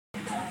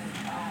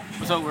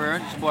What's up,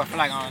 world? It's your boy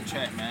Flag on the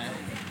track, man.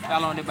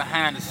 Y'all on the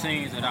behind the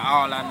scenes of the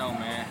All I Know,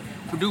 man.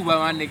 Produced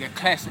by my nigga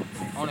Classic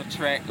on the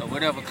track or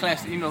whatever.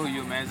 Classic, you know who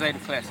you, man. Zay the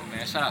Classic,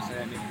 man. Shout out to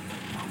that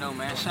nigga. You know,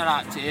 man. Shout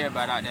out to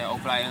everybody out there.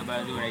 Opelika,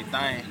 everybody do their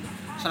thing.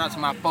 Shout out to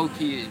my 4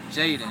 kids,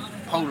 Jaden,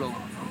 Polo,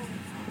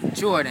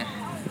 Jordan,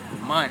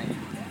 Money.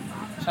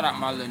 Shout out to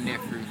my little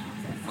nephew.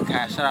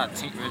 Okay, shout out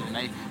to Tink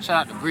Regine.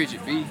 Shout out to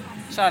Bridget B.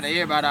 Shout out to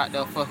everybody out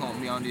there fucking with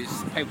me on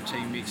this Paper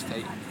Chase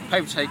mixtape.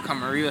 Paper Chase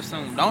coming real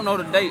soon. Don't know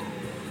the date.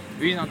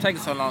 The reason I'm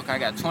taking so long, cause I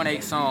got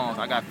 28 songs.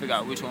 I gotta figure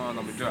out which one I'm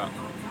gonna drop.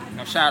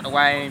 Now shout out to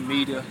YA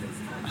Media.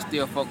 I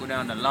still fuck with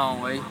them the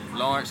long way.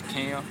 Lawrence,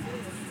 Cam.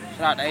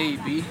 Shout out to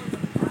AB.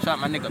 Shout out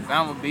my nigga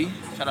Bama B.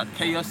 Shout out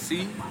to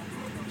KFC.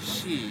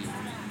 Shit.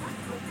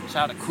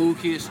 Shout out to Cool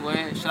Kid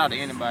Swag. Shout out to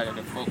anybody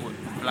that fuck with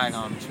Flag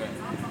on the track.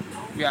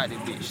 We out there,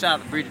 bitch. Shout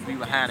out to Bridget B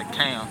behind the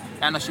cam.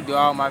 Y'all know she do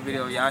all my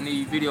videos. Y'all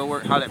need video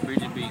work, holla at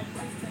Bridget B.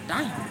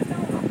 Damn.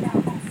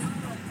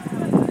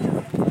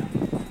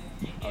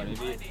 Oh, they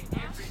did?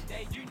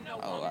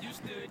 Oh,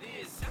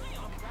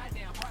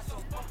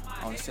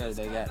 on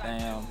Saturday,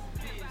 goddamn.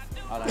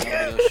 All I know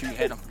video shoot,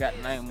 had them forgot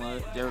the name of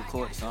it. They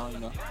recorded song, you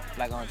know.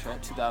 Flag on the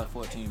track,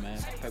 2014,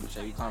 man. Paper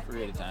Chase, you come for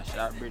real time. Shout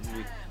out to Bridget B.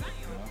 You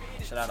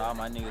know. Shout out to all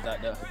my niggas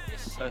out there.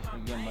 Especially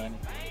getting money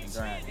and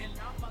grinding.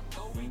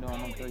 You know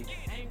them three.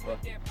 But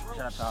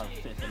shout out to all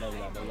the sexy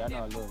ladies out there. Y'all know I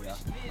love y'all.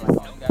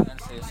 Like, got nothing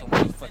to say. It's so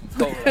much fucking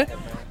cold out there,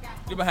 man.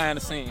 Get behind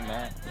the scene,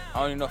 man. I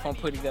don't even know if I'm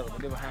put together, but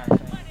get behind the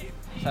scene.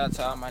 Shout out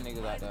to all my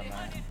niggas out there,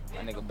 man.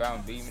 My nigga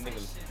Brown B, my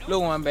nigga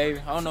Lil One, baby.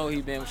 I don't know where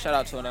he been, but shout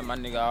out to him, my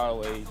nigga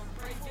always.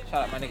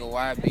 Shout out my nigga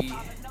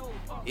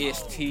YB,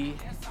 ST,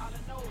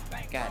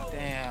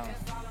 goddamn,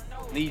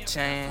 Lee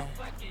Chan.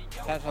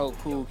 Shout out to whole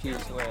Cool Kid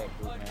Swag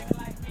group,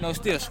 man. You know,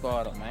 still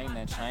squad up, man. Ain't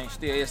nothing changed.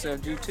 Still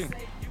SFG too. You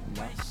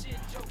know?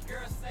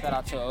 Shout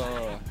out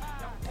to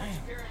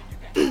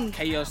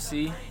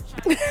KFC.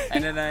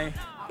 And then they.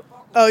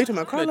 Oh, you talking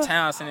about Carlo? The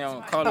town sitting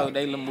on Carlo,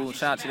 they little move.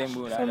 Shout out to them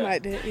move out Something there.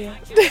 like that, yeah.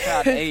 Shout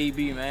out to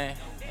AB, man.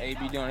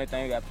 AB doing their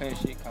thing. We got plenty of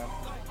shit coming.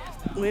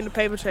 When the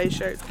Paper Chase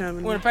shirt's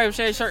coming. When the Paper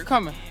Chase shirt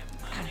coming?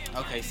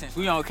 Okay, since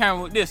we on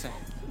camera with this one,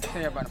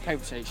 tell you about the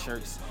Paper Chase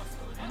shirts.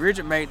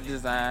 Bridget made the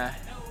design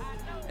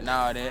and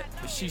all that,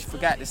 but she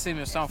forgot to send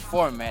me some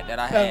format that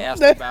I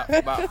had asked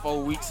about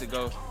 4 weeks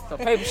ago. So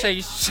Paper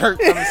Chase shirt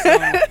coming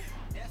soon.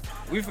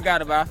 We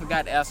forgot about it. I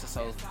forgot to ask her,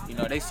 so you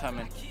know they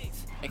coming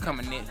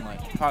next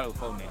month, probably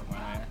before next month,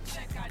 man.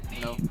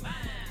 You know,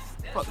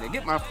 fuck that,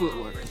 get my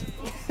footwork.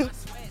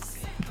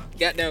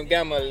 Goddamn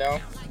gamma now,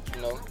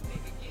 you know.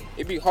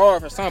 It be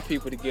hard for some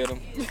people to get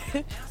them,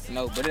 you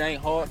know, but it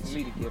ain't hard for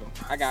me to get them.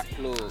 I got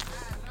plugs.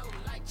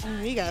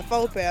 You got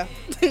 4 pair,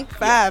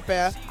 5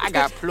 pair. I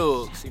got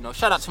plugs, you know.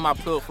 Shout out to my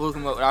plug for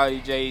hooking up with all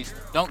these J's.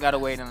 Don't gotta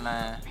wait in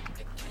line.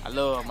 I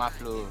love my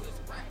plugs.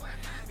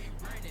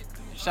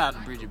 Shout out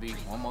to Bridget B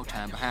one more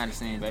time, behind the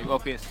scenes, baby.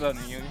 Up here at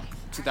Southern Union,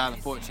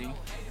 2014. I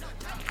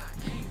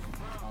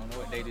don't know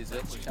what date is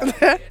up.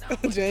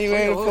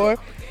 January 4th.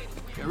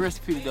 Yeah, rest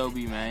in peace to Doe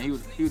B, man. He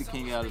was the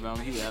king of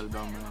Alabama. He was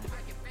Alabama, man.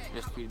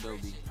 Rest in peace to Doe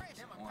B.